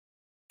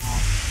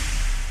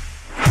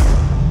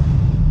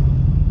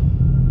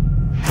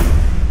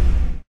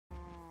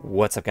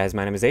What's up guys,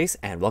 my name is Ace,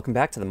 and welcome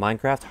back to the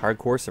Minecraft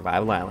Hardcore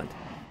Survival Island.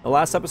 The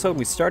last episode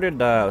we started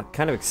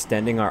kind of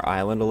extending our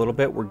island a little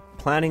bit. We're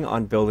planning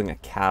on building a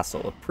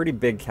castle, a pretty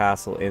big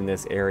castle in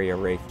this area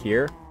right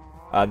here.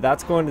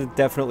 That's going to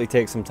definitely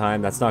take some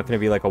time. That's not going to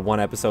be like a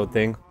one episode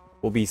thing.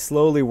 We'll be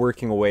slowly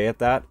working away at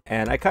that,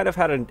 and I kind of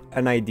had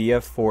an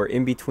idea for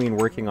in between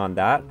working on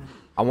that.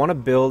 I want to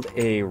build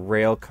a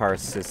rail car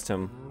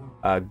system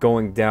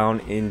going down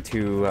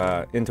into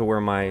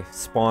where my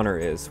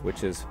spawner is,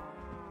 which is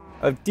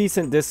a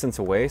decent distance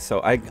away.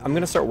 So I'm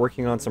going to start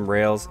working on some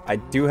rails. I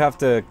do have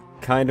to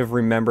kind of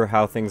remember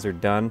how things are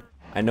done.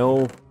 I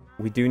know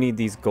we do need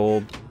these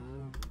gold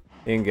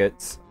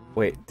ingots.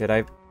 Wait,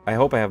 I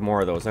hope I have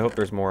more of those. I hope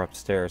there's more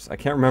upstairs. I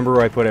can't remember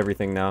where I put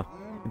everything now.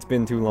 It's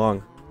been too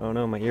long. Oh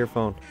no, my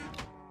earphone.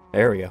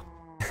 There we go.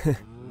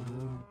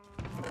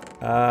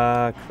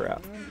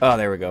 Crap. Oh,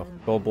 there we go.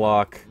 Gold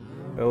block.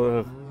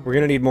 We're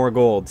gonna need more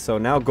gold. So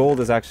now gold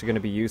is actually gonna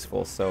be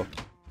useful. So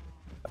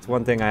that's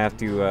one thing I have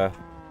to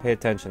pay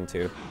attention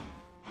to.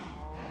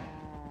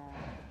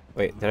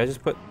 Wait, did I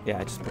just put... Yeah,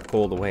 I just put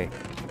gold away.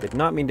 Did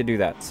not mean to do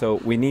that. So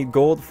we need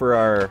gold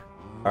for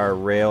our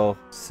rail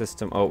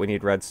system. Oh, we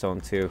need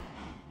redstone too.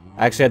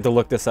 I actually had to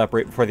look this up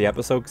right before the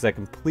episode because I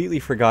completely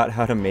forgot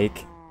how to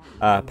make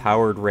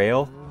powered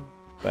rail.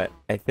 But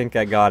I think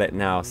I got it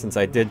now since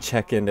I did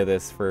check into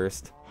this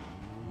first.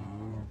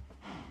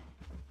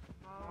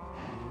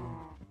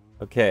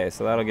 Okay,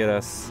 so that'll get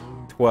us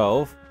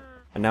 12.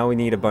 And now we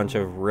need a bunch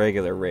of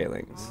regular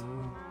railings.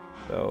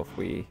 So if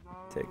we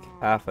take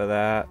half of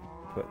that,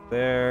 put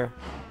there,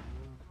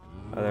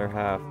 other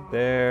half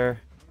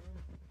there.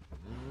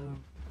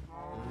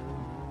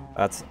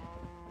 That's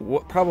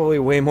probably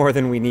way more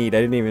than we need.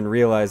 I didn't even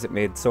realize it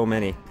made so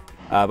many.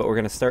 But we're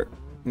going to start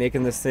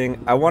making this thing.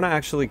 I want to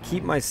actually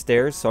keep my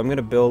stairs, so I'm going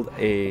to build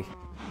a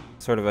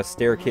sort of a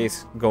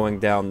staircase going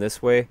down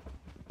this way,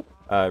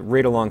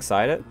 right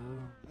alongside it.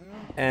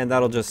 And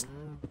that'll just,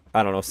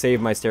 I don't know,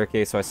 save my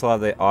staircase, so I still have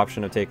the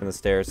option of taking the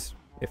stairs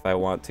if I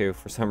want to,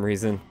 for some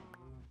reason.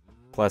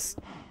 Plus,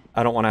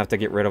 I don't want to have to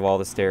get rid of all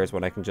the stairs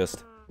when I can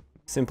just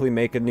simply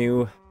make a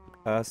new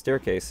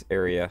staircase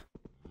area.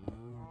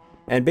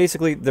 And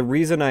basically, the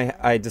reason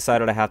I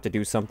decided I have to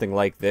do something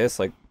like this,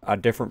 like a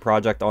different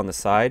project on the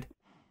side,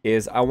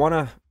 is I want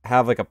to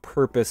have like a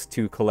purpose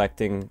to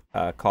collecting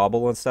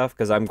cobble and stuff,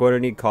 because I'm going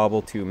to need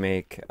cobble to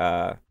make,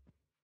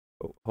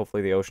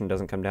 hopefully the ocean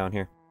doesn't come down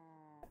here.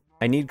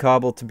 I need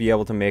cobble to be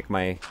able to make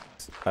my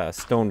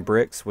stone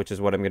bricks, which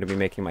is what I'm going to be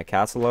making my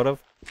castle out of.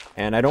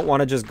 And I don't want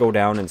to just go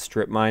down and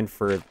strip mine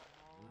for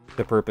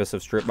the purpose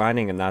of strip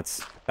mining, and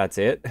that's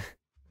it.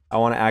 I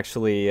want to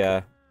actually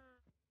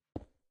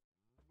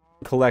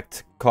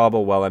collect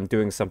cobble while I'm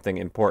doing something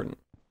important.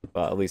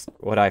 Well, at least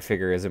what I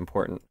figure is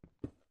important.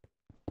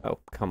 Oh,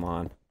 come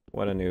on.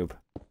 What a noob.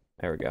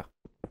 There we go.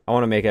 I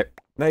want to make it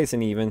nice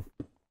and even.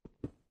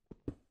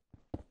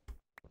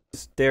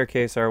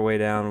 Staircase our way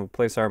down. We'll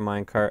place our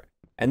minecart.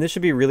 And this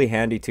should be really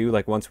handy too,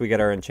 like once we get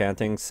our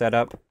enchanting set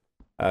up.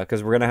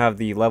 Because we're going to have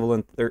the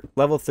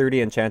level 30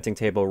 enchanting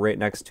table right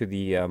next to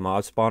the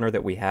mob spawner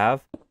that we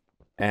have.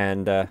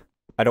 And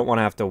I don't want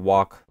to have to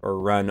walk or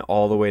run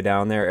all the way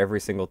down there every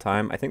single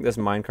time. I think this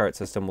minecart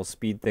system will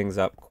speed things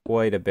up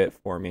quite a bit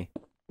for me.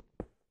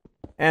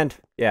 And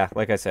yeah,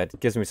 like I said,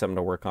 it gives me something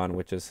to work on,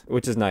 which is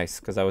nice,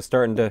 because I was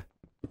starting to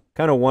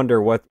kind of wonder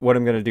what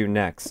I'm going to do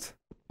next.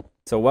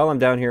 So while I'm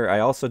down here, I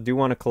also do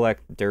want to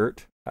collect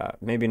dirt.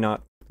 Maybe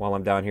not while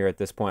I'm down here at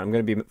this point. I'm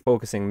going to be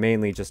focusing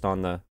mainly just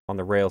on the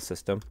rail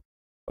system.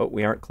 Oh,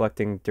 we aren't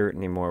collecting dirt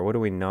anymore. What do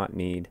we not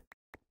need?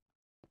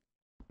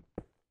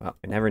 Well,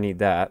 we never need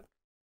that.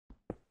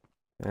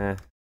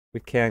 We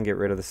can get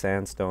rid of the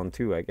sandstone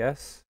too, I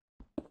guess.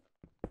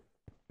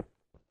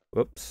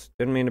 Whoops,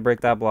 didn't mean to break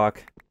that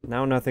block.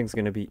 Now nothing's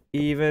going to be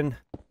even.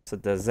 It's a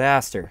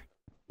disaster.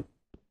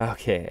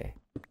 Okay.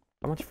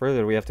 How much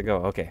further do we have to go?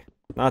 Okay,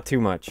 not too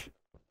much.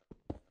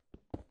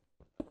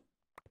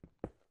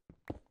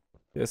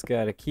 Just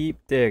gotta keep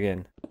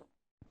digging.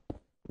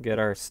 Get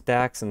our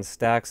stacks and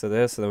stacks of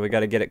this, and then we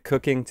gotta get it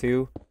cooking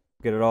too.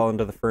 Get it all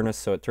into the furnace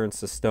so it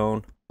turns to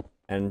stone.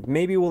 And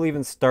maybe we'll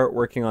even start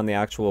working on the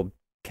actual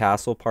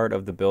castle part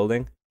of the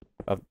building.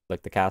 Of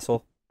like the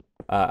castle.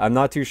 I'm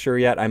not too sure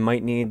yet. I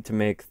might need to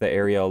make the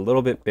area a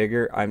little bit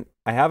bigger.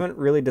 I haven't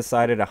really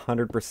decided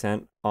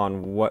 100%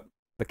 on what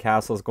the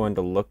castle is going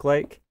to look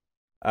like.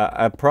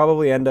 I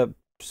probably end up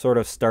sort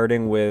of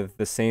starting with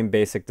the same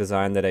basic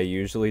design that I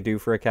usually do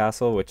for a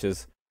castle, which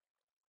is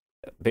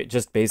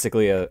just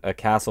basically a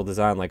castle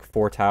design, like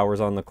 4 towers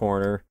on the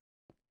corner,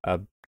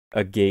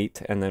 a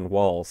gate, and then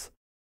walls,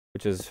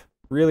 which is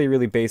really,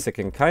 really basic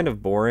and kind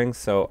of boring.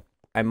 So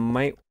I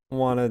might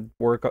want to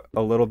work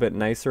a little bit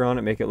nicer on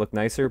it, make it look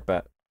nicer,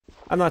 but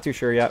I'm not too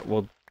sure yet.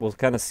 We'll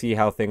kind of see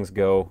how things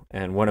go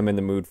and what I'm in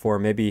the mood for.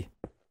 Maybe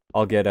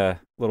I'll get a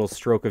little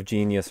stroke of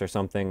genius or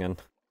something,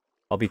 and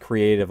I'll be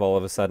creative all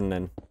of a sudden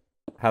and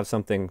have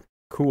something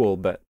cool.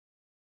 But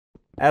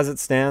as it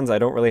stands, I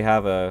don't really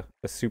have a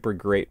super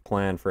great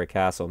plan for a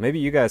castle. Maybe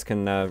you guys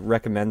can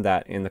recommend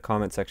that in the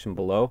comment section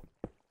below.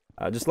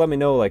 Just let me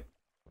know, like,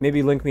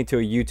 maybe link me to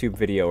a YouTube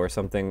video or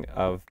something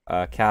of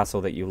a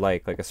castle that you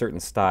like a certain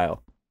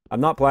style.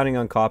 I'm not planning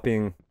on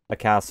copying a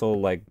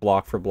castle like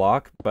block for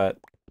block, but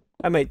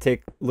I might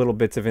take little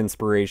bits of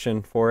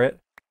inspiration for it,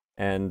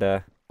 and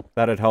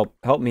that'd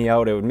help me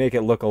out. It would make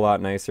it look a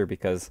lot nicer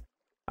because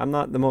I'm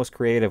not the most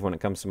creative when it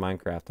comes to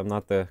Minecraft. I'm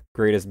not the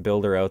greatest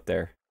builder out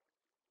there.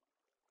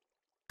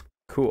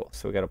 Cool,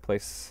 so we gotta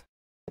place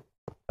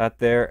that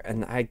there,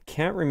 and I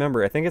can't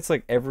remember. I think it's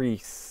like every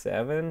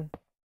 7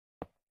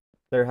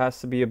 there has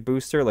to be a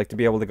booster, like to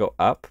be able to go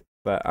up,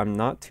 but I'm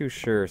not too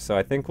sure, so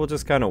I think we'll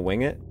just kind of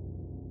wing it,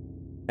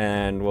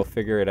 and we'll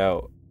figure it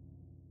out.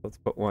 Let's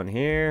put one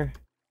here.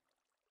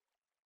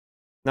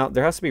 Now,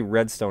 there has to be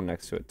redstone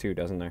next to it too,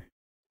 doesn't there?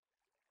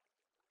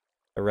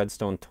 A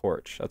redstone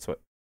torch, that's what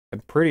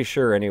I'm pretty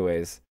sure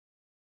anyways.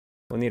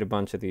 We'll need a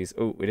bunch of these.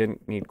 Oh, we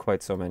didn't need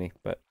quite so many,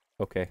 but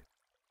okay.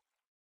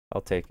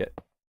 I'll take it.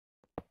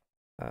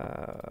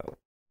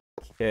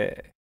 Okay.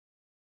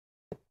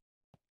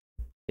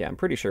 Yeah, I'm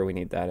pretty sure we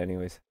need that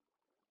anyways.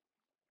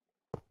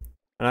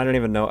 And I don't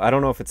even know. I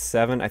don't know if it's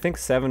 7. I think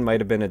 7 might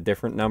have been a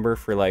different number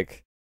for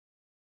like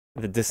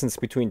the distance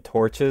between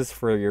torches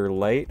for your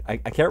light. I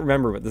can't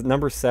remember, but the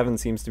number 7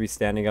 seems to be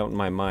standing out in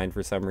my mind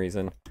for some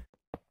reason.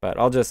 But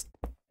I'll just,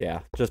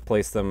 yeah, just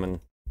place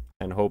them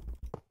and hope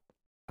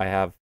I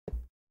have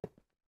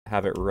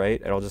it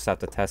right. And I'll just have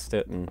to test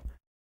it, and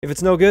if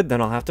it's no good,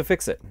 then I'll have to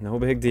fix it. No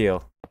big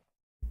deal.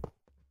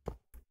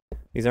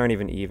 These aren't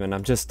even even.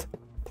 I'm just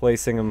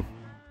placing them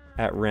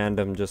at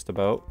random just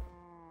about.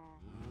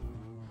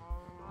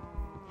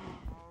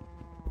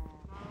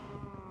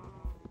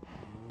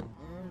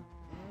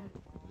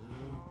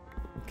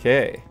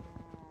 Okay.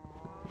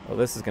 Well,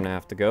 this is gonna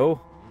have to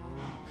go.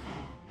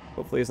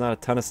 Hopefully there's not a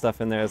ton of stuff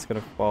in there that's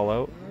gonna fall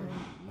out.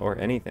 Or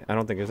anything. I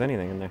don't think there's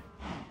anything in there.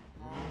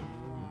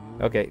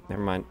 Okay,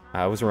 never mind.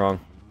 I was wrong.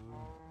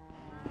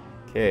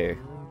 Okay.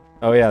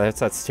 Oh yeah, that's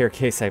that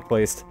staircase I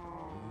placed.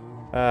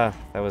 That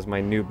was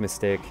my noob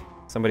mistake.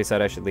 Somebody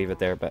said I should leave it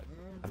there, but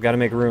I've got to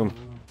make room.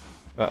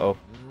 Uh-oh.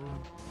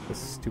 This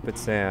stupid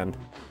sand.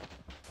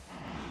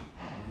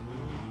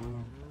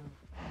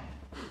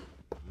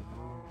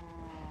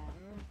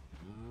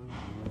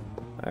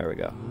 There we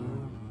go.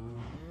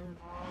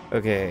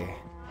 Okay.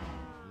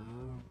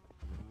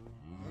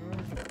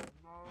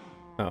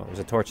 Oh, there's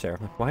a torch there.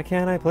 Why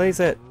can't I place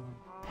it?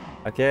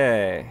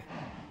 Okay.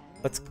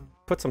 Let's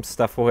put some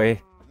stuff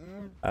away.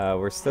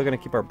 We're still gonna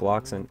keep our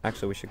blocks in.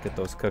 Actually, we should get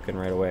those cooking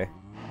right away.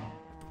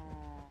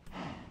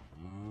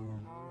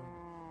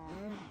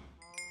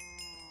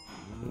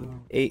 Need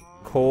 8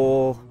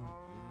 coal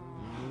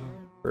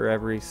for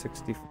every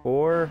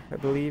 64, I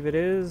believe it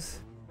is.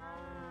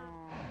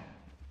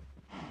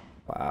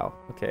 Wow.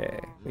 Okay,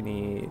 we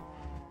need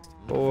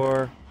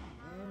 64.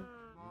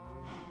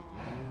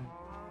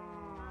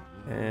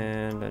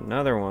 And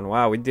another one.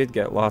 Wow, we did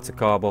get lots of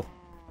cobble.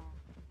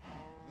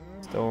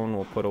 Stone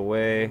we'll put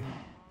away.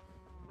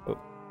 Oh.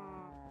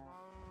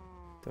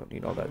 Don't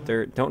need all that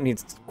dirt. Don't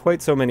need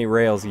quite so many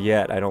rails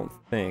yet, I don't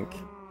think.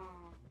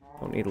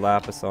 Don't need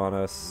lapis on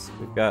us.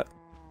 We've got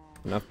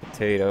enough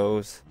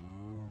potatoes.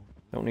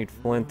 Don't need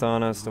flint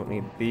on us. Don't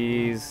need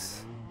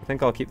these. I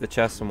think I'll keep the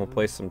chest and we'll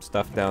place some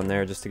stuff down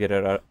there just to get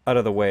it out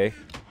of the way.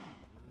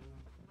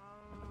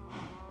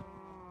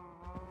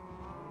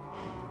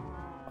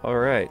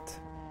 Alright.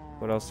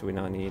 What else do we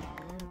not need?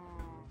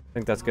 I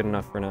think that's good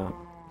enough for now.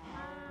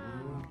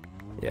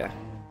 Yeah.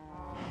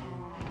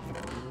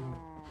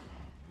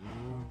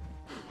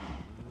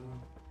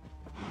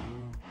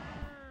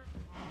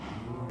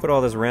 Put all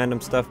this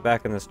random stuff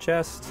back in this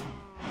chest.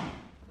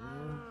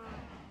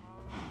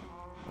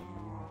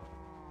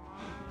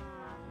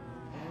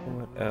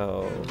 What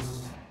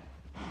else?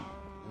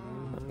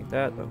 Don't need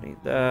that, don't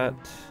need that.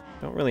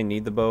 Don't really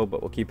need the bow,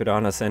 but we'll keep it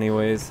on us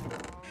anyways.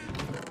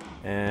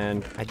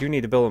 And I do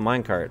need to build a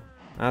minecart.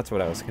 That's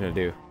what I was gonna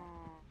do.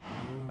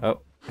 Oh,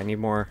 I need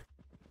more.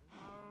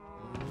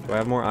 Do I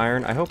have more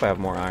iron? I hope I have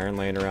more iron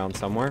laying around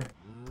somewhere.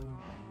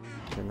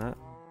 In that.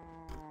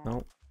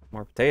 No,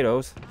 more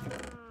potatoes.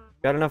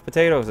 Got enough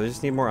potatoes, I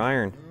just need more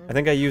iron. I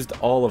think I used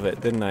all of it,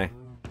 didn't I?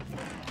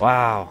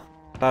 Wow.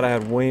 Thought I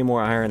had way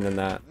more iron than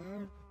that.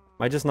 Am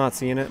I just not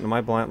seeing it? Am I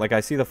blind? Like,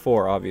 I see the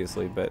 4,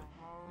 obviously, but...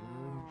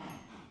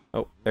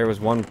 Oh, there was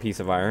one piece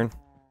of iron.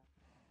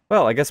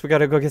 Well, I guess we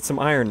gotta go get some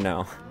iron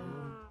now.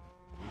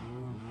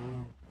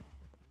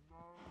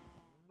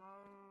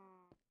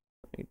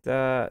 Don't need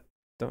that.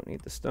 Don't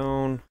need the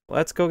stone.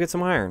 Let's go get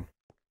some iron.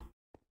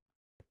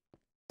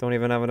 Don't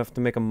even have enough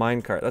to make a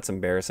minecart. That's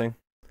embarrassing.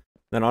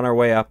 Then on our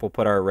way up, we'll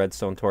put our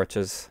redstone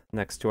torches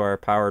next to our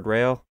powered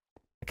rail.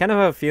 I kind of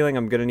have a feeling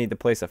I'm gonna need to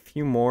place a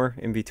few more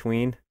in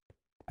between.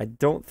 I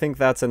don't think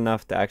that's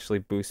enough to actually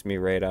boost me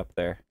right up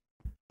there.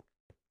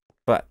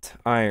 But,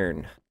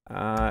 iron.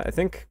 I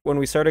think when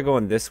we started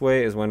going this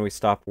way is when we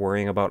stopped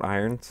worrying about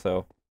iron,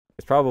 so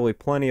there's probably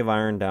plenty of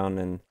iron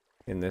down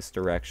in this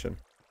direction.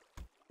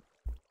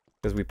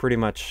 Because we pretty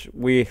much,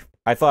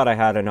 I thought I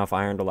had enough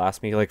iron to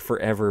last me like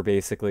forever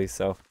basically,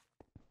 so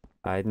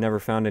I'd never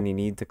found any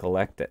need to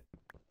collect it.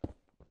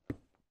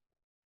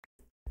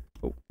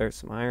 Oh, there's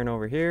some iron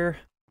over here.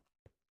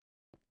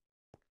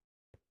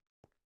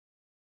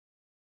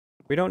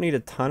 We don't need a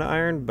ton of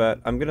iron, but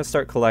I'm gonna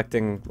start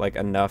collecting like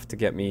enough to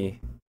get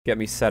me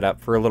set up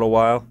for a little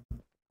while.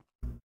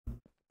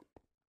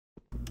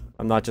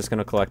 I'm not just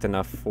gonna collect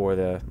enough for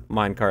the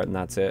minecart and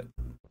that's it,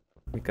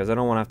 because I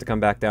don't want to have to come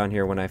back down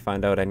here when I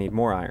find out I need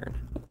more iron.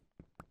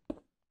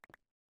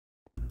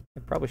 I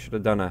probably should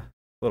have done a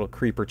little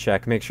creeper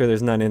check, make sure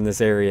there's none in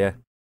this area.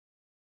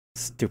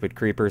 Stupid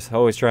creepers,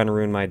 always trying to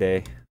ruin my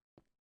day.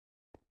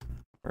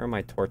 Where are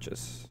my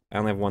torches? I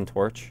only have one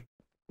torch.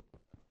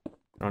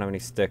 I don't have any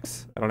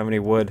sticks. I don't have any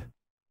wood.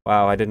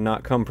 Wow, I did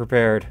not come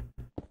prepared.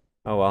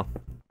 Oh well.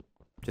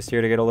 Just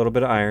here to get a little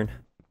bit of iron.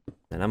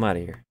 And I'm out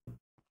of here.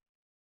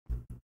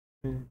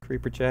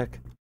 Creeper check.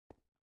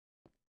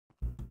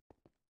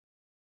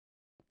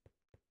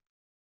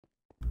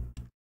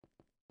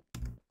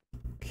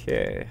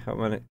 Okay, how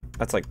many?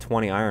 That's like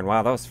 20 iron.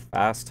 Wow, that was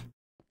fast.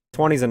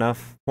 20's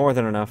enough. More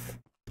than enough.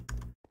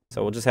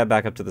 So we'll just head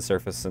back up to the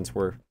surface since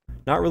we're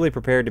not really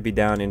prepared to be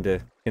down in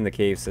the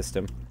cave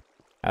system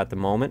at the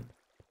moment.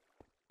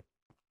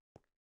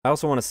 I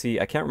also want to see,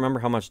 I can't remember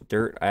how much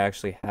dirt I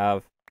actually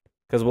have,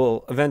 because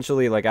we'll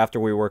eventually, like after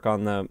we work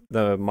on the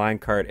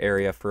minecart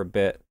area for a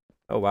bit.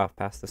 Oh wow,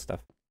 past this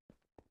stuff.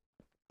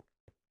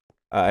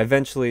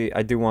 Eventually,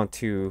 I do want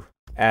to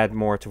add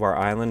more to our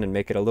island and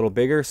make it a little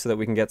bigger so that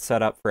we can get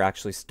set up for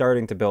actually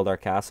starting to build our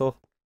castle.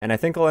 And I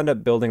think I'll end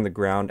up building the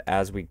ground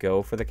as we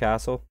go for the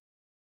castle.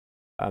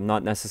 I'm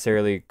not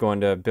necessarily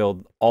going to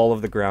build all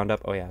of the ground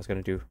up. Oh yeah, I was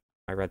going to do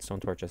my redstone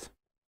torches.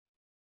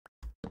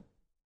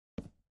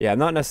 Yeah, I'm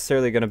not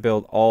necessarily going to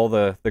build all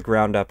the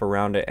ground up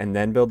around it and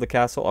then build the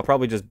castle. I'll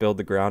probably just build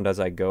the ground as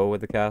I go with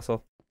the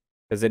castle.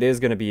 Because it is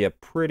going to be a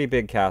pretty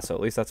big castle.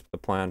 At least that's the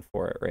plan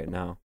for it right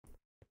now.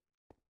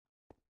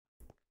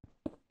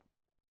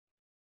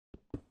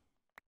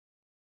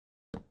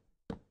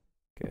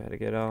 Gotta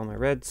get all my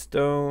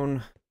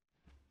redstone.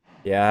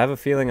 Yeah, I have a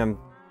feeling I'm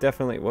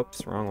definitely...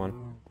 Whoops, wrong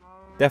one.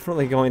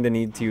 Definitely going to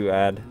need to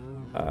add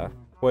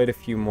quite a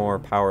few more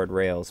powered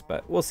rails.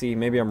 But we'll see.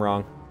 Maybe I'm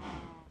wrong.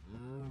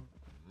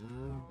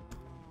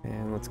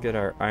 And let's get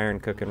our iron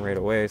cooking right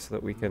away so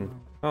that we can...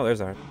 Oh,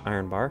 there's our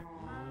iron bar.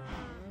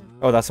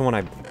 Oh, that's the one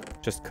I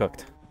just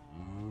cooked.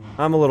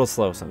 I'm a little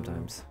slow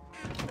sometimes.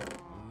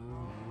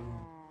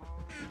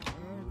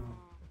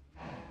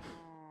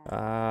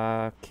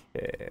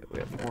 Okay, we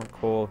have more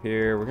coal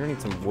here. We're gonna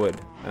need some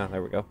wood. Ah,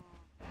 there we go.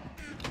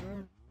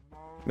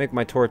 Make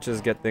my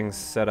torches, get things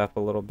set up a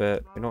little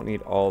bit. We don't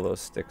need all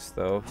those sticks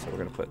though, so we're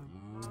gonna put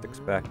sticks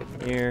back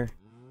in here.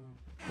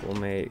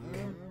 We'll make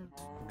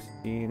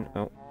 16,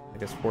 oh, I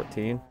guess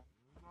 14.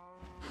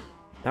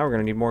 Now we're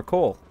gonna need more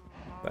coal,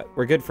 but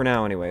we're good for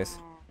now anyways.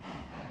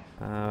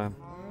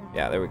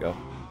 Yeah, there we go.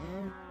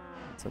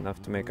 That's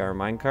enough to make our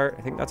minecart.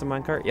 I think that's a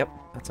minecart. Yep,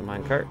 that's a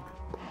minecart.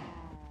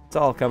 It's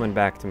all coming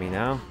back to me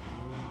now.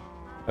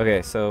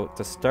 Okay, so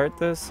to start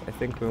this, I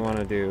think we want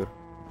to do...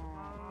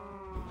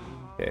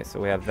 Okay,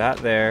 so we have that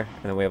there,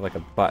 and then we have like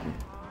a button.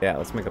 Yeah,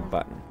 let's make a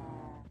button.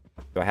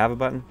 Do I have a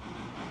button?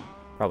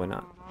 Probably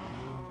not.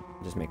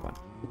 Just make one.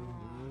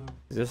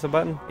 Is this a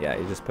button? Yeah,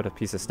 you just put a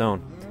piece of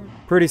stone.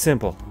 Pretty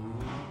simple.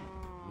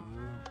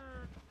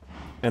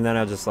 And then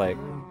I'll just like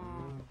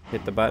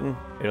hit the button,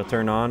 it'll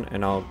turn on,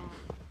 and I'll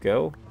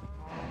go.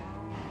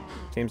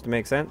 Seems to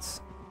make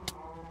sense.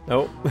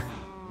 Nope.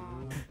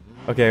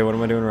 Okay, what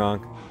am I doing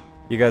wrong?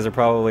 You guys are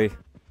probably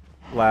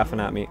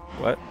laughing at me.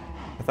 What?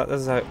 I thought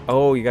this is how...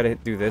 Oh, you gotta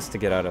do this to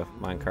get out of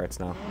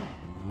minecarts now.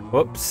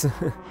 Whoops.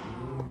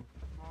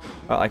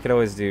 Well, I could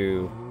always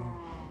do...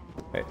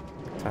 Wait,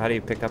 so how do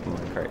you pick up a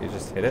minecart? You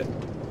just hit it?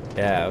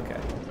 Yeah, okay.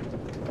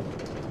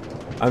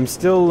 I'm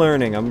still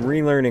learning. I'm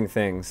relearning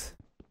things.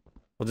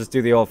 We'll just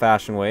do the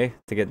old-fashioned way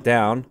to get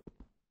down.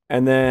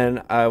 And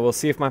then I will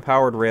see if my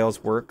powered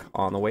rails work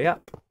on the way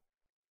up.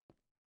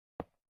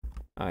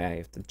 Oh yeah, you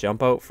have to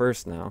jump out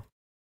first now.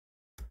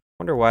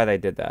 Wonder why they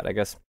did that. I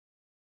guess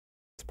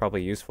it's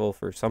probably useful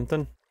for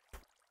something.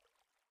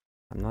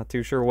 I'm not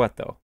too sure what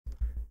though.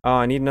 Oh,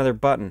 I need another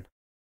button.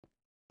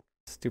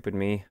 Stupid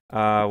me.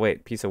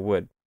 Wait, piece of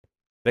wood.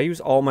 Did I use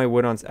all my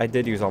wood on... I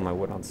did use all my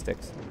wood on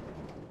sticks.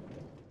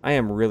 I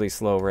am really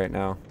slow right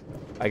now.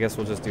 I guess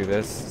we'll just do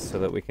this so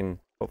that we can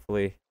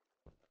hopefully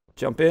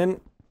jump in.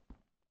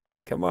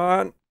 Come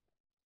on.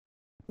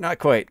 Not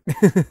quite.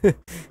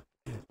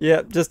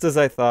 Yeah, just as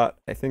I thought.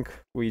 I think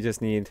we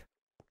just need...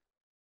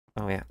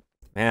 Oh yeah.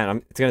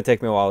 Man, it's going to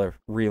take me a while to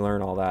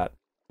relearn all that.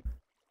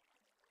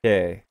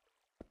 Okay.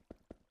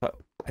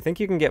 I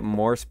think you can get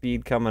more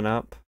speed coming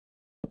up.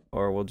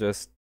 Or we'll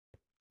just...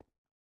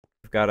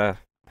 We've got a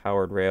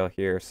powered rail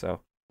here,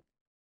 so...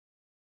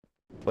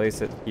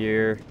 Place it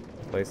here.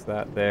 Place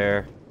that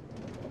there.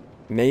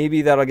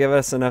 Maybe that'll give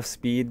us enough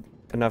speed,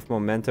 enough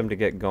momentum to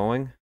get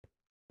going.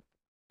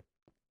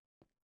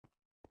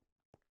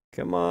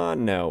 Come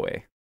on, no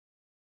way.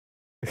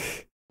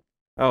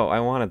 Oh, I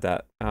wanted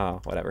that. Oh,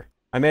 whatever.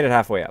 I made it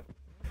halfway up.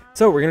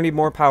 So, we're going to need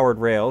more powered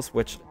rails,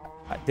 which...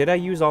 Did I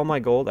use all my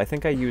gold? I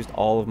think I used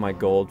all of my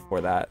gold for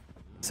that.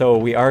 So,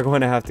 we are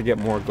going to have to get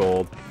more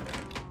gold.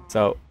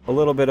 So, a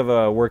little bit of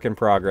a work in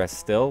progress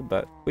still,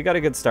 but we got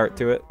a good start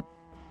to it.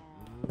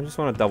 I just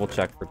want to double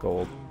check for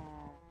gold.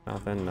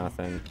 Nothing,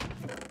 nothing.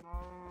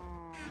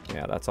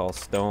 Yeah, that's all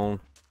stone.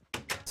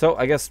 So,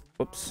 I guess,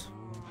 whoops.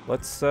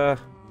 Let's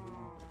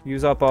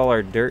use up all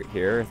our dirt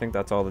here. I think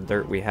that's all the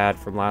dirt we had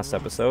from last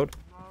episode.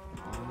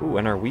 Ooh,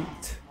 and our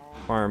wheat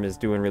farm is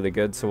doing really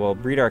good, so we'll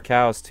breed our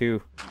cows too.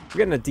 We're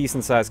getting a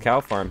decent sized cow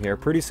farm here.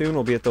 Pretty soon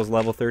we'll be at those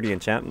level 30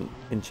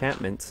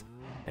 enchantments,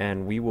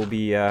 and we will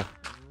be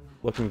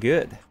looking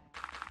good.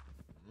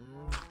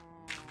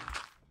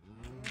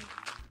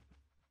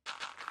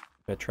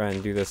 Gonna try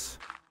and do this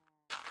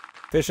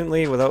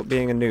efficiently without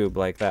being a noob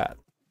like that.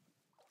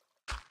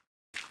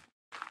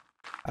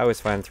 I always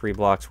find 3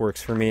 blocks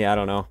works for me. I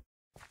don't know.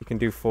 You can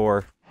do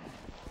 4.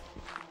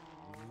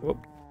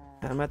 Whoop.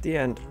 I'm at the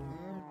end.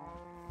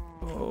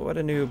 Oh, what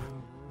a noob.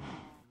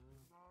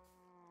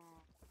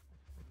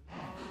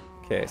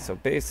 Okay, so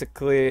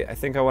basically, I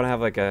think I want to have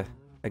like a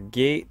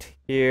gate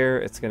here.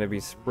 It's going to be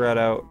spread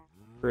out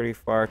pretty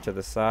far to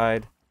the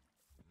side.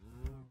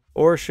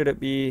 Or should it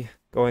be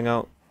going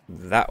out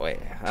that way?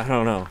 I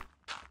don't know.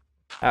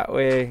 That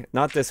way,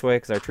 not this way,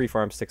 because our tree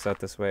farm sticks out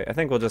this way. I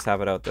think we'll just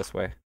have it out this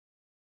way.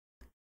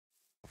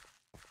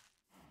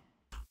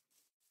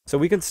 So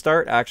we can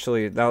start,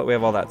 actually, now that we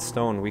have all that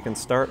stone, we can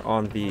start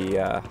on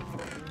the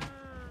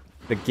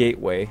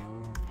gateway.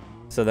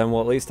 So then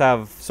we'll at least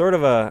have sort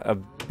of a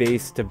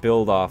base to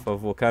build off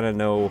of. We'll kind of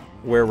know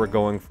where we're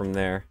going from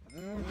there.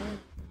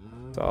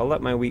 So I'll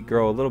let my wheat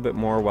grow a little bit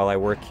more while I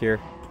work here,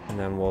 and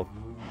then we'll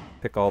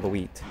pick all the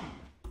wheat.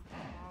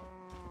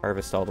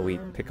 Harvest all the wheat.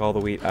 Pick all the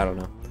wheat. I don't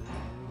know.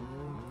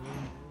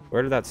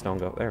 Where did that stone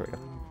go? There we go.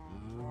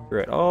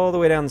 Threw it all the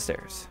way down the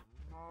stairs.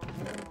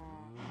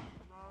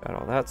 Got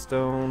all that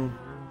stone.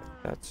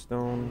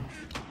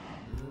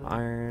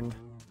 Iron.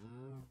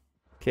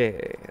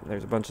 Okay,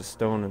 there's a bunch of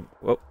stone. And,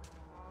 whoa.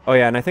 Oh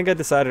yeah, and I think I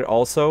decided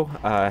also,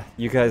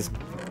 you guys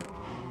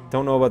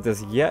don't know about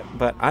this yet,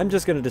 but I'm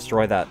just going to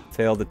destroy that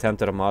failed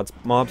attempt at a mob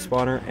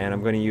spawner, and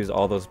I'm going to use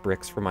all those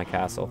bricks for my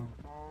castle.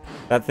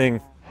 That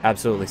thing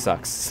absolutely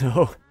sucks,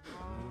 so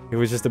it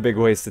was just a big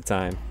waste of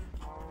time.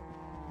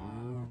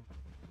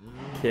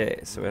 Okay,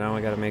 so now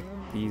I got to make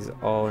these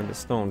all into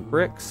stone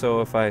bricks,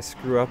 so if I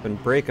screw up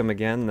and break them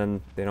again,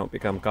 then they don't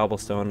become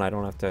cobblestone, and I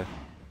don't have to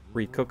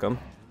recook them.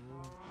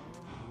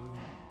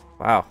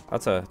 Wow,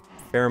 that's a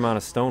fair amount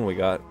of stone we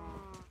got.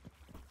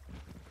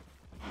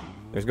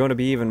 There's going to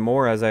be even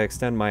more as I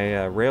extend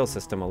my rail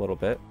system a little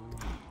bit.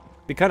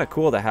 It'd be kind of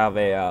cool to have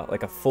a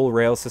like a full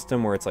rail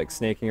system where it's like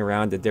snaking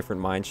around to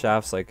different mine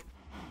shafts, like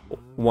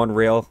one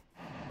rail,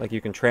 like you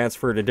can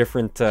transfer to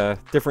different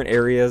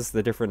areas,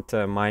 the different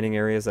mining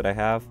areas that I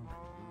have.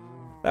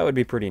 That would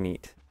be pretty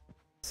neat.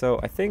 So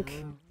I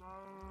think,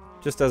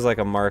 just as like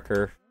a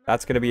marker,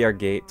 that's going to be our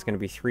gate. It's going to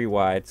be 3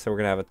 wide, so we're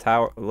going to have a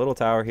tower, a little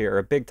tower here, or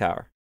a big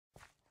tower.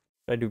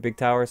 Should I do big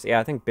towers? Yeah,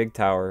 I think big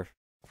tower.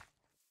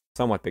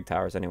 Somewhat big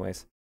towers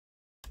anyways.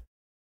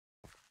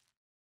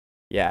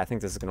 Yeah, I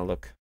think this is going to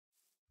look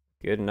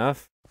good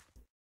enough.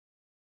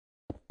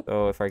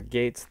 So if our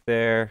gate's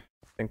there,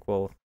 I think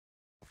the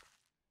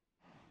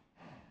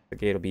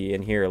gate will be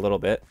in here a little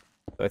bit.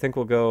 So I think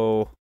we'll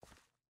go,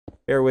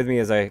 bear with me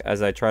as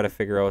I try to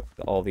figure out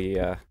all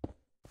the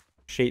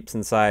shapes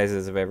and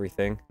sizes of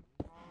everything.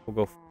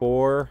 We'll go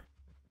 4.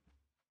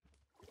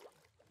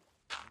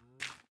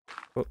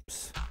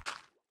 Whoops.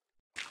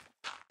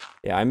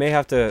 Yeah, I may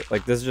have to,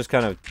 like, this is just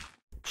kind of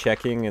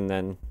checking, and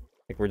then,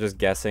 like, we're just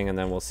guessing, and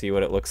then we'll see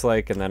what it looks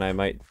like, and then I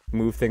might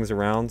move things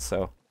around,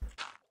 so,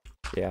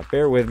 yeah,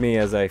 bear with me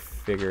as I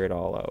figure it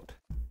all out.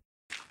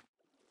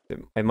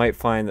 I might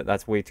find that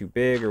that's way too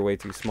big or way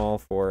too small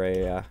for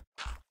a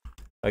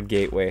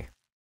gateway.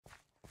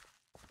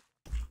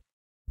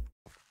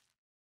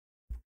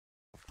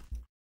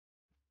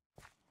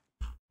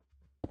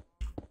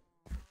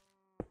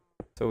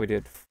 So we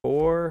did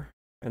 4,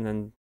 and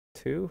then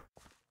 2.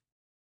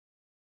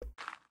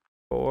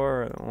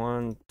 4, and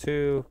 1,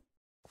 2,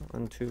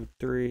 1, 2,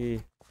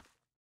 3.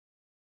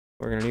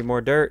 We're gonna need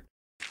more dirt.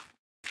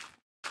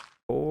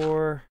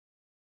 4,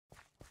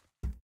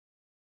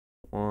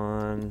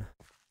 1,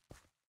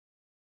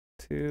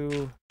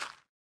 2,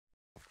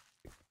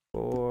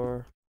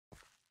 4.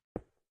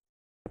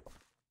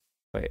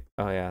 Wait,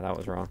 oh yeah, that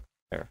was wrong.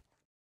 There.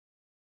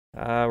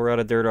 We're out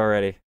of dirt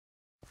already.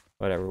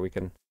 Whatever, we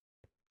can.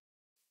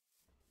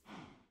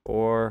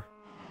 4,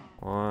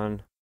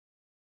 1.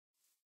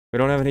 We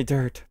don't have any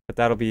dirt, but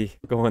that'll be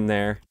going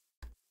there.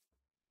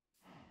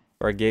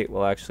 Our gate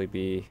will actually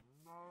be...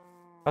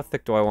 How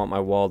thick do I want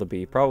my wall to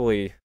be?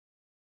 Probably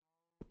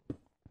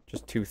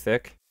just too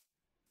thick.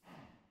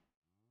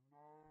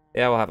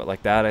 Yeah, we'll have it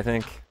like that, I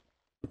think.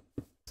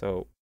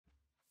 So,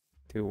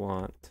 do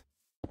want...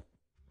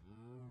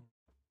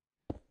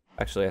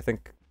 Actually, I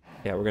think...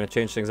 Yeah, we're going to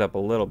change things up a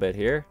little bit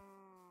here.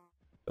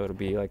 So it'll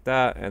be like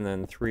that, and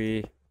then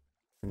 3,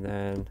 and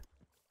then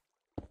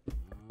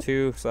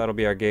 2. So that'll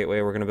be our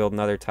gateway. We're going to build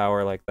another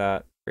tower like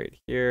that right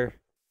here.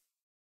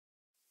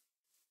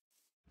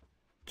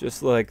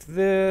 Just like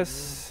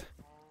this.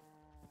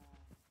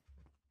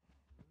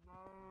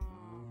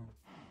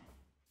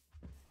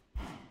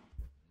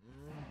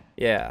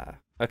 Yeah.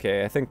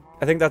 Okay, I think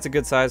that's a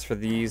good size for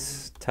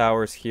these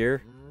towers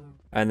here.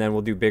 And then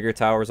we'll do bigger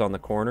towers on the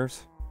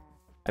corners.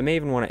 I may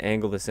even want to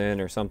angle this in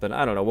or something.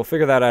 I don't know. We'll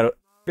figure that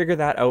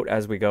out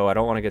as we go. I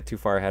don't want to get too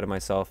far ahead of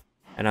myself.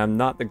 And I'm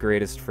not the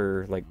greatest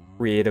for like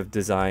creative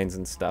designs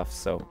and stuff,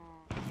 so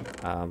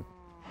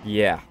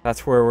yeah,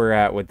 that's where we're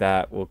at with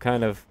that. We'll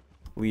kind of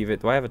leave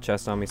it. Do I have a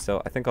chest on me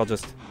still? I think I'll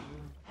just,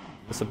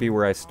 this will be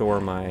where I store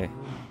my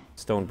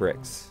stone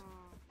bricks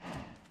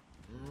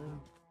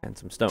and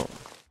some stone.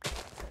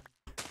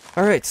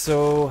 Alright,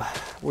 so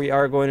we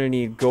are going to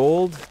need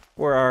gold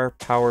for our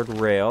powered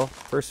rail.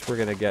 First, we're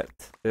going to get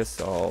this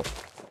all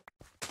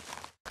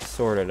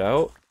sorted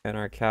out and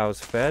our cows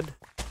fed.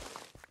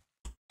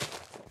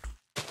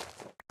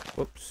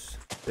 Whoops,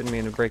 didn't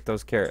mean to break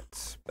those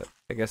carrots, but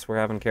I guess we're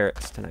having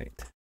carrots tonight.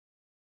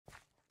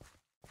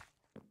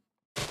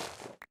 Did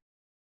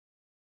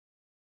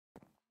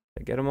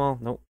I get them all?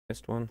 Nope,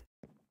 missed one.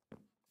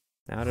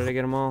 Now did I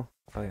get them all?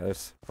 Oh yeah,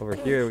 there's over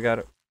here, we got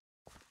it.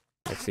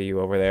 I see you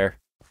over there.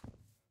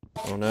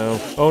 Oh no.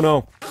 Oh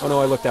no! Oh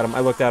no, I looked at him.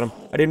 I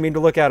didn't mean to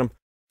look at him.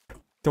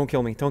 Don't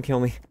kill me. Don't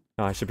kill me.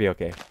 No, I should be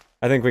okay.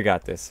 I think we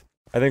got this.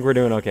 I think we're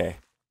doing okay.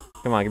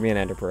 Come on, give me an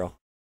ender pearl.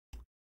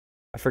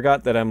 I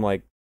forgot that I'm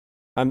like...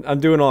 I'm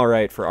doing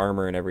alright for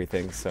armor and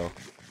everything, so...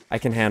 I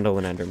can handle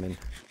an enderman.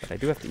 But I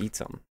do have to eat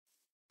something.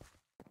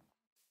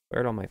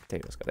 Where'd all my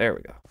potatoes go? There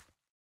we go.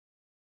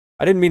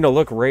 I didn't mean to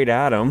look right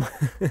at him.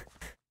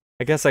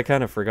 I guess I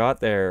kind of forgot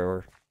there,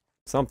 or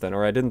something.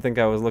 Or I didn't think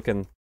I was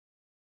looking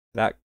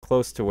that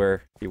close to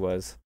where he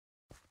was.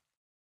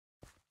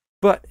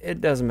 But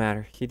it doesn't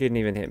matter. He didn't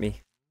even hit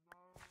me.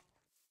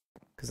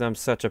 Because I'm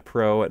such a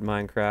pro at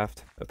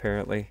Minecraft,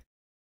 apparently.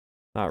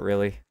 Not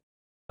really.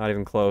 Not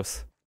even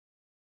close.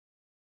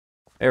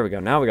 There we go.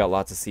 Now we got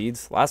lots of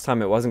seeds. Last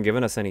time it wasn't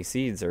giving us any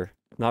seeds, or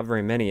not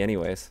very many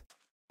anyways.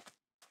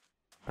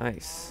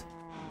 Nice.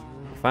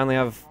 We finally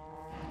have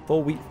a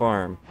full wheat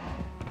farm.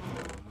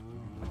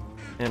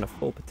 And a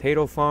full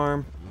potato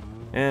farm.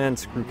 And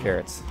screw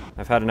carrots.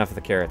 I've had enough of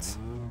the carrots.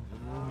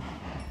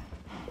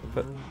 We'll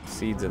put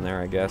seeds in there,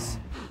 I guess.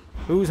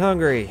 Who's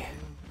hungry?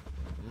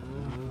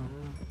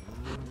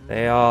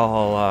 They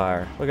all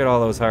are. Look at all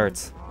those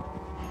hearts.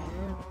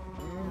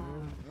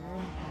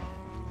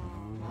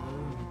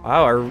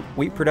 Wow, our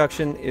wheat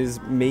production is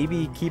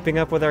maybe keeping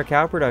up with our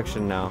cow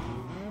production now.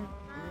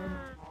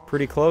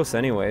 Pretty close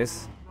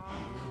anyways.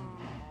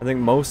 I think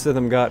most of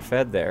them got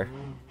fed there.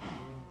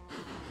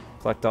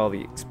 Collect all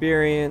the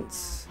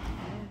experience.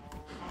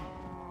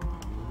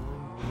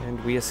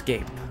 And we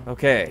escape.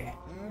 Okay.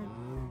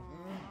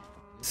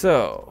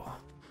 So,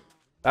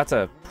 that's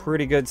a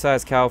pretty good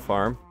sized cow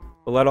farm.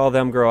 We'll let all of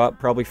them grow up,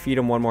 probably feed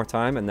them one more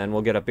time, and then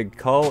we'll get a big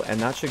cull, and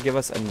that should give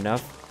us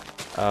enough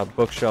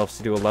bookshelves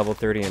to do a level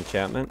 30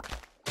 enchantment.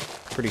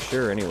 Pretty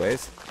sure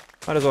anyways.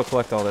 Might as well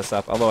collect all this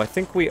up, although I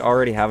think we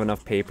already have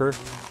enough paper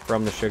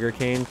from the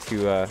sugarcane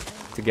to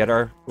get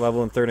our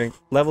level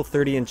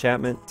 30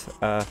 enchantment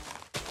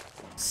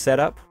set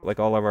up, like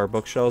all of our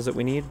bookshelves that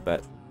we need,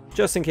 but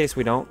just in case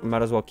we don't, we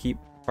might as well keep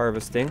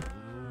harvesting,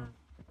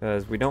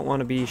 because we don't want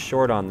to be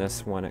short on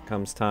this when it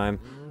comes time,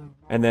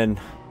 and then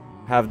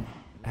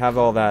have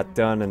all that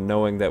done and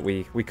knowing that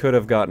we could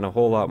have gotten a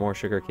whole lot more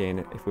sugarcane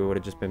if we would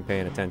have just been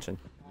paying attention.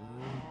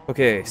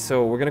 Okay,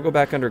 so we're gonna go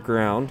back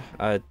underground.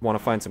 I want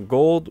to find some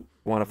gold,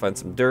 want to find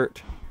some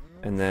dirt,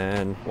 and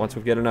then once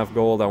we get enough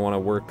gold, I want to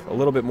work a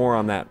little bit more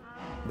on that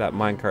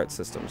minecart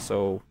system.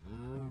 So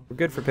we're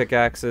good for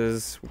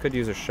pickaxes. We could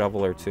use a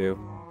shovel or two.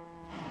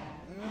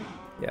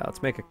 Yeah,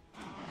 let's make a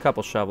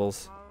couple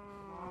shovels.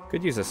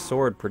 Could use a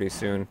sword pretty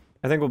soon.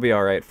 I think we'll be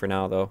alright for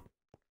now, though.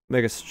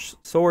 Make a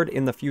sword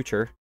in the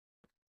future.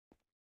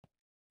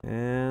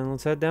 And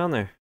let's head down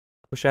there.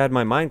 Wish I had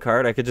my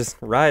minecart. I could just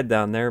ride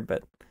down there,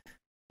 but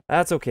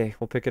that's okay.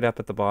 We'll pick it up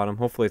at the bottom.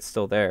 Hopefully it's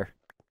still there.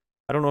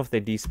 I don't know if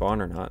they despawn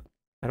or not.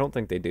 I don't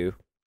think they do.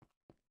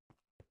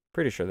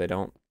 Pretty sure they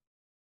don't.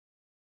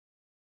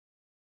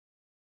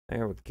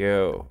 There we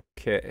go.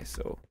 Okay,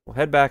 so we'll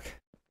head back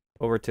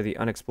over to the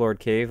unexplored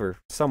cave, or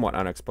somewhat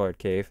unexplored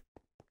cave.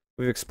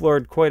 We've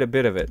explored quite a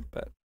bit of it,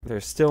 but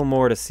there's still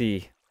more to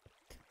see.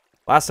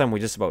 Last time we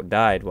just about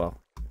died. Well,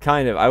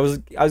 kind of. I was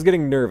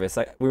getting nervous.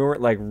 We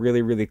weren't like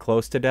really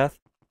close to death,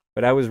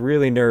 but I was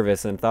really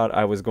nervous and thought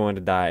I was going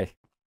to die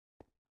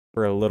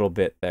for a little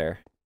bit there.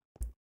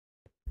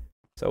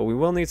 So we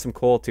will need some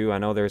coal too. I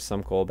know there's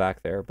some coal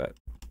back there, but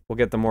we'll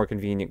get the more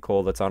convenient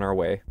coal that's on our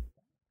way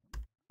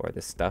for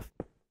this stuff.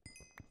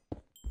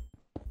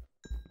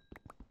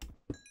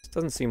 This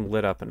doesn't seem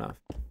lit up enough.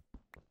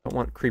 Don't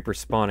want creepers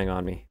spawning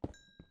on me.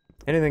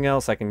 Anything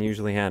else I can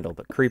usually handle,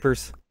 but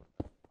creepers,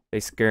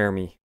 they scare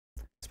me.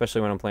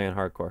 Especially when I'm playing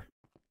hardcore.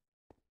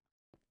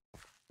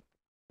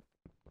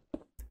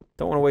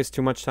 Don't want to waste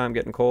too much time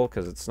getting coal,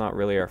 because it's not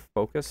really our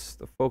focus.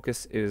 The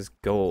focus is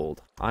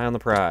gold. Eye on the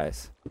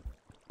prize.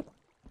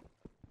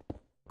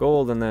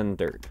 Gold and then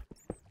dirt.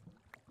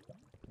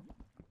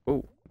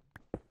 Ooh.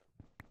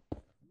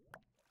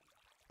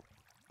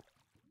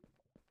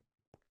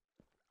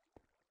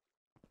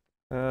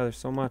 There's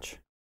so much.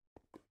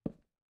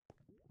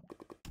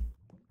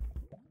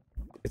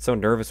 get so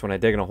nervous when I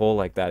dig in a hole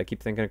like that. I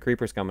keep thinking a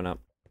creeper's coming up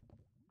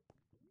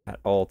at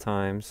all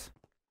times.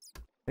 I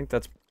think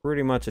that's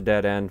pretty much a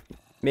dead end.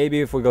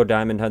 Maybe if we go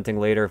diamond hunting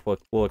later,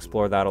 we'll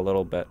explore that a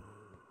little bit.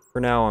 For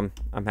now,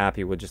 I'm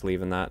happy with just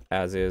leaving that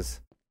as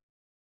is.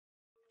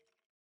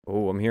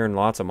 Oh, I'm hearing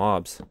lots of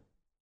mobs.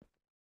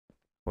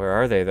 Where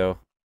are they, though?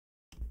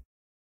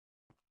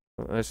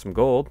 Oh, there's some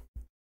gold.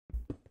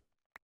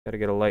 Gotta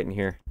get a light in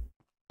here.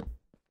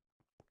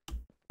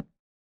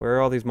 Where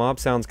are all these mob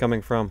sounds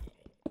coming from?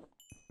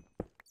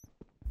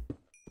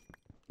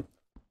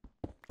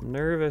 I'm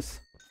nervous.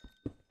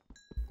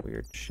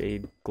 Weird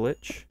shade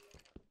glitch.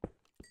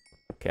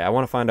 Okay, I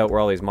want to find out where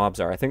all these mobs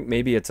are. I think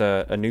maybe it's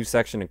a new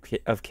section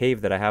of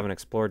cave that I haven't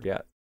explored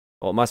yet.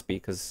 Well, it must be,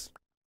 because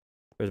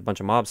there's a bunch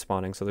of mobs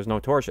spawning, so there's no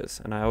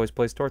torches. And I always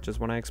place torches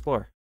when I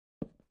explore.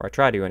 Or I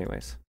try to,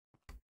 anyways.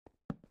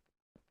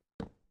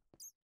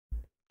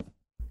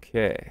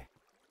 Okay.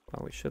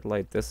 Well, we should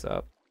light this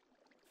up.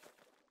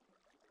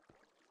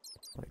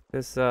 Light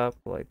this up,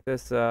 light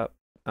this up.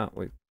 Oh,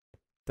 we've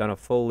done a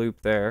full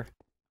loop there.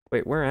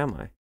 Wait, where am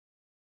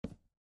I?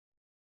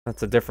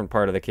 That's a different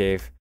part of the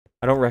cave.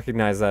 I don't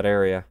recognize that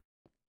area.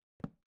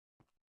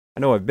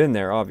 I know I've been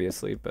there,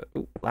 obviously, but...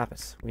 Ooh,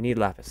 lapis. We need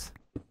lapis.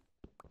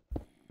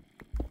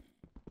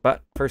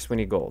 But first we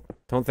need gold.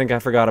 Don't think I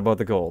forgot about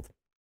the gold.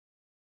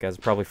 You guys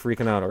are probably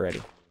freaking out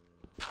already.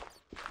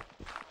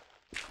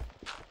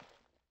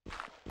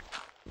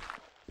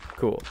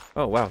 Cool.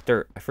 Oh, wow,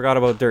 dirt. I forgot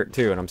about dirt,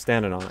 too, and I'm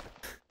standing on it.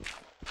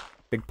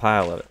 Big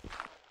pile of it.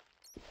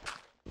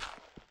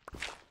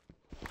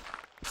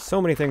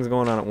 So many things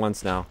going on at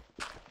once now.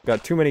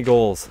 Got too many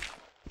goals.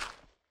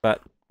 But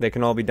they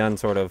can all be done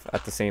sort of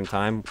at the same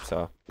time,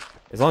 so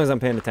as long as I'm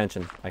paying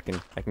attention, I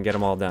can get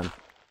them all done.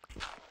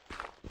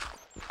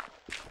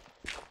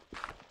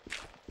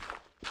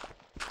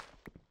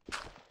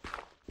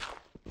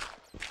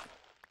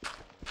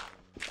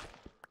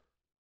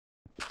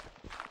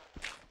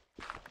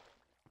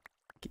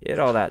 Get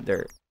all that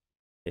dirt.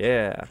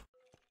 Yeah.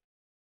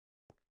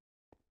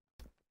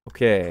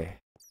 Okay.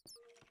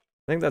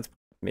 I think that's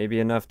maybe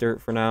enough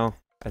dirt for now.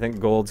 I think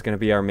gold's gonna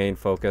be our main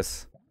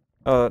focus.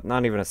 Oh,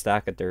 not even a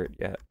stack of dirt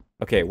yet.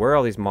 Okay, where are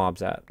all these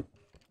mobs at?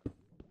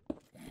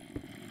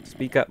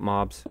 Speak up,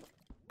 mobs.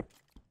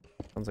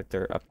 Sounds like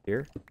they're up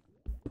here.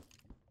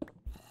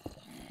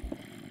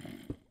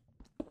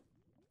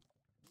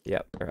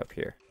 Yep, they're up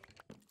here.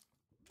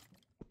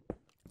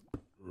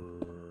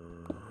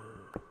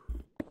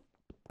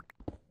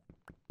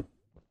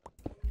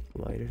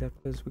 Light it up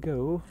as we go.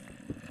 Ooh,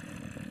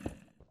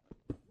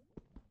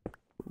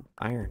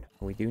 iron.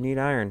 We do need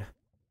iron.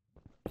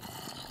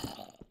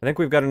 I think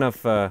we've got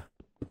enough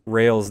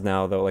rails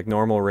now, though, like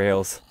normal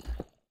rails,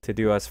 to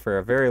do us for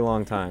a very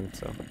long time,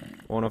 so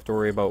won't have to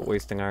worry about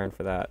wasting iron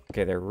for that.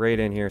 Okay, they're right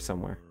in here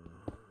somewhere.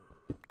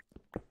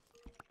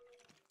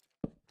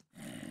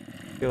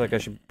 I feel like I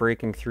should be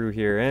breaking through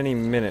here any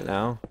minute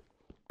now.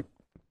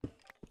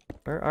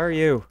 Where are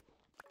you?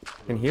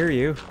 I can hear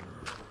you.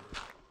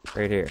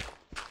 Right here.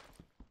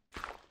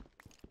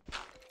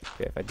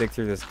 Okay, if I dig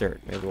through this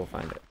dirt, maybe we'll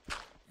find it.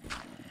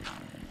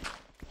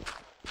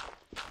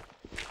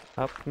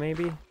 Up,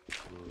 maybe? I'm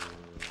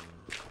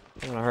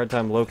having a hard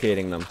time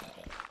locating them.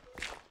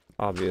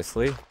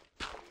 Obviously.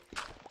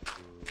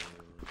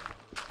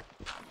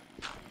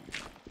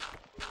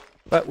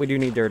 But we do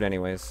need dirt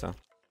anyways, so.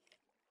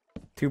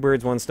 2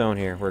 birds, 1 stone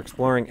here. We're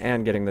exploring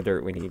and getting the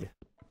dirt we need.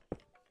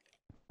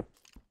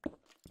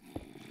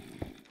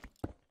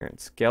 Hearing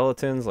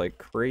skeletons like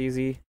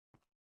crazy.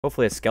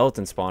 Hopefully a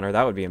skeleton spawner.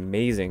 That would be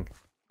amazing.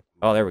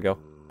 Oh, there we go.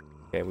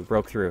 Okay, we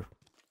broke through.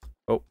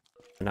 Oh,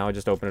 and now I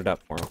just opened it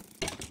up for him.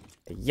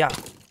 Yeah.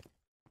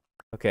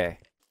 Okay.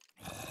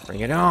 Bring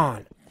it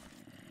on.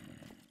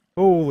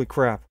 Holy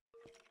crap.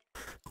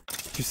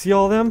 Did you see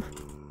all of them?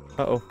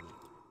 Uh-oh.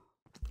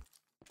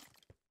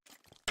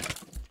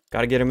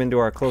 Gotta get him into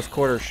our close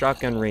quarter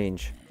shotgun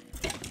range.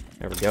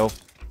 There we go.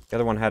 The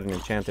other one had an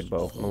enchanted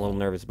bow. I'm a little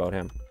nervous about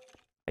him.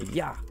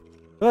 Yeah.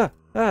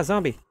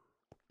 Zombie.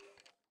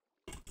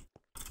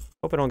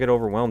 Hope I don't get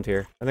overwhelmed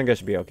here. I think I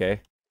should be okay.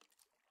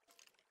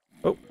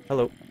 Oh,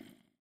 hello.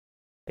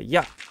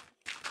 Yeah.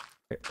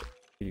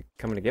 Are you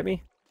coming to get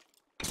me?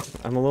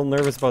 I'm a little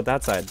nervous about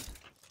that side.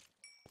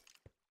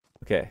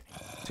 Okay,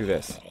 let's do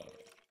this.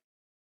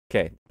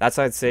 Okay, that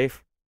side's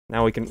safe.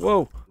 Now we can...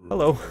 Whoa!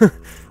 Hello!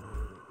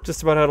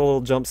 Just about had a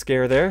little jump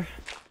scare there.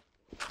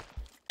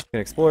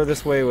 Can explore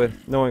this way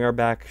with knowing our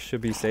back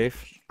should be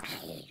safe.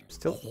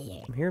 Still,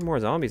 I'm hearing more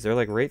zombies. They're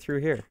like right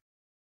through here.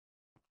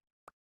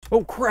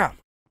 Oh, crap!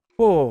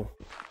 Whoa!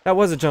 That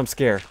was a jump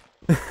scare.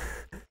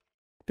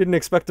 Didn't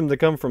expect them to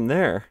come from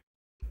there.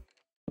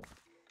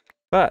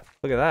 But,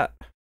 look at that.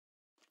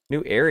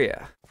 New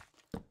area.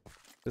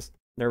 Just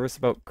nervous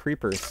about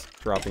creepers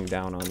dropping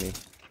down on me.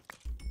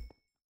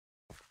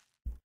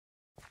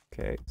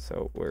 Okay,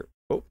 so we're...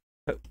 Oh,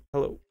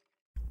 hello.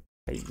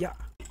 Hey, yeah.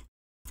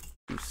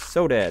 You're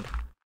so dead.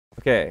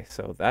 Okay,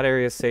 so that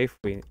area is safe.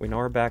 We know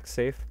our back's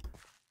safe.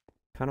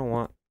 Kind of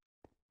want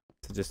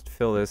to just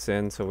fill this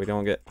in so we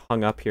don't get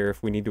hung up here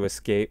if we need to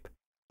escape.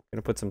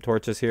 Gonna put some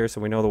torches here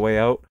so we know the way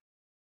out.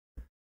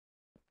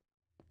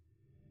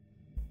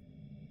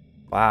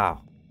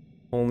 Wow.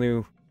 Whole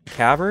new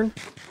cavern?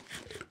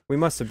 We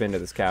must have been to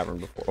this cavern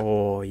before.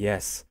 Oh,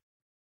 yes.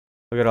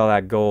 Look at all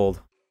that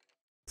gold.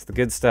 It's the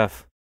good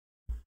stuff.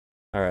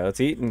 Alright, let's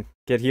eat and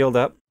get healed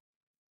up.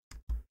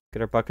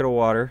 Get our bucket of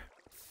water.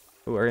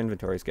 Ooh, our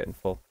inventory's getting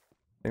full.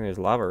 I think there's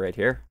lava right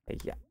here. Hey,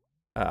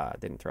 yeah.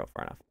 Didn't throw it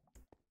far enough.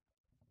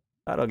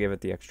 That'll give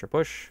it the extra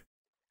push.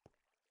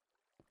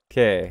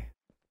 Okay.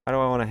 How do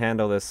I want to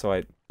handle this so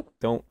I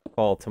don't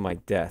fall to my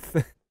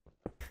death?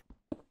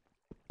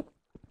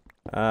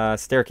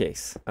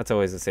 Staircase. That's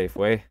always a safe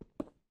way.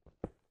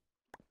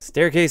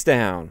 Staircase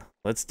down.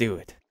 Let's do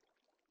it.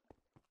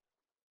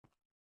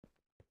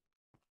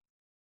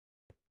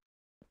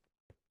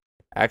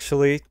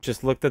 Actually,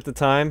 just looked at the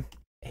time.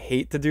 I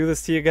hate to do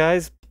this to you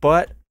guys,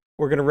 but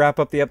we're going to wrap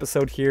up the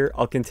episode here.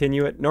 I'll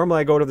continue it. Normally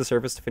I go to the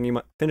surface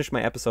to finish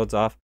my episodes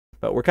off,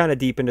 but we're kind of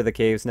deep into the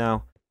caves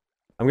now.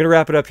 I'm going to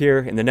wrap it up here.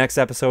 In the next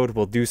episode,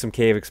 we'll do some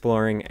cave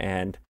exploring,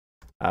 and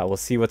we'll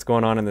see what's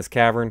going on in this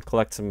cavern,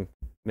 collect some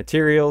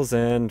materials,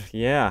 and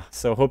yeah.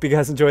 So hope you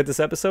guys enjoyed this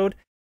episode,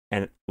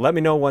 and let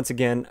me know once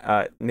again,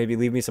 maybe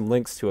leave me some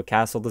links to a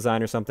castle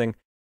design or something.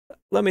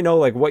 Let me know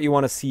like what you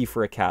want to see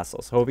for a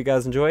castle. So hope you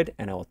guys enjoyed,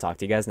 and I will talk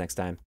to you guys next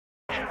time.